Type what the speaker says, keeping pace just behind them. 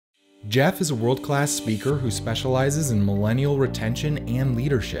Jeff is a world-class speaker who specializes in millennial retention and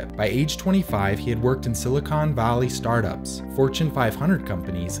leadership. By age 25, he had worked in Silicon Valley startups, Fortune 500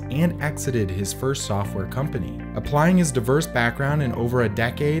 companies, and exited his first software company. Applying his diverse background and over a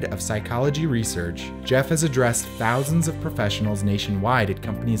decade of psychology research, Jeff has addressed thousands of professionals nationwide at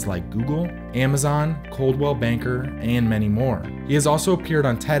companies like Google, Amazon, Coldwell Banker, and many more. He has also appeared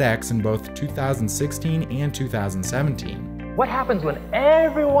on TEDx in both 2016 and 2017. What happens when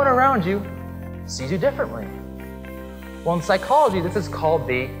everyone around you sees you differently? Well, in psychology, this is called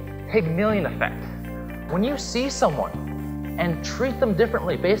the Pygmalion effect. When you see someone and treat them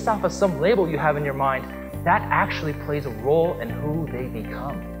differently based off of some label you have in your mind, that actually plays a role in who they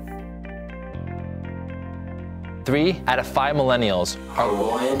become. 3 out of 5 millennials are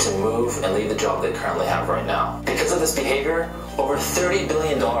willing to move and leave the job they currently have right now. Because of this behavior, over $30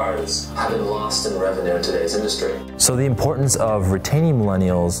 billion have been lost in revenue in today's industry. So the importance of retaining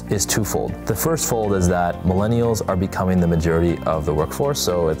millennials is twofold. The first fold is that millennials are becoming the majority of the workforce,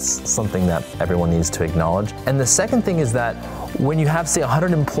 so it's something that everyone needs to acknowledge. And the second thing is that when you have, say,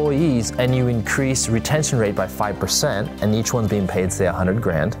 100 employees and you increase retention rate by 5% and each one's being paid, say, 100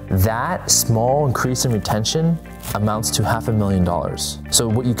 grand, that small increase in retention amounts to $500,000. So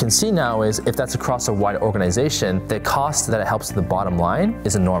what you can see now is if that's across a wide organization, the cost that it helps to the bottom line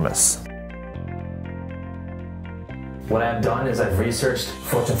is enormous. What I've done is I've researched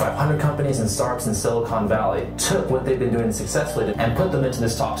Fortune 500 companies and startups in Silicon Valley, took what they've been doing successfully and put them into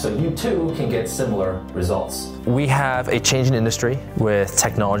this talk so you too can get similar results. We have a changing industry with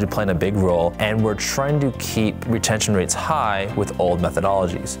technology playing a big role, and we're trying to keep retention rates high with old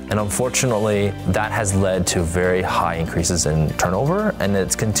methodologies. And unfortunately, that has led to very high increases in turnover, and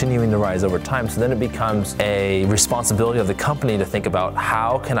it's continuing to rise over time. So then it becomes a responsibility of the company to think about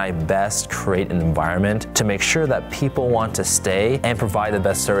how can I best create an environment to make sure that people want to stay and provide the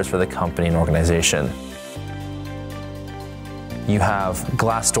best service for the company and organization. You have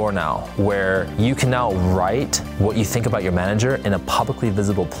Glassdoor now, where you can now write what you think about your manager in a publicly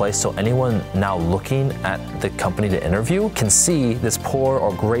visible place, so anyone now looking at the company to interview can see this poor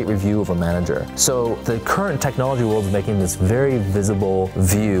or great review of a manager. So the current technology world is making this very visible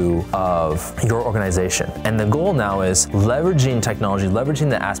view of your organization. And the goal now is leveraging technology, leveraging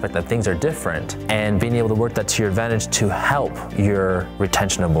the aspect that things are different, and being able to work that to your advantage to help your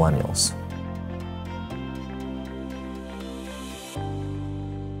retention of millennials.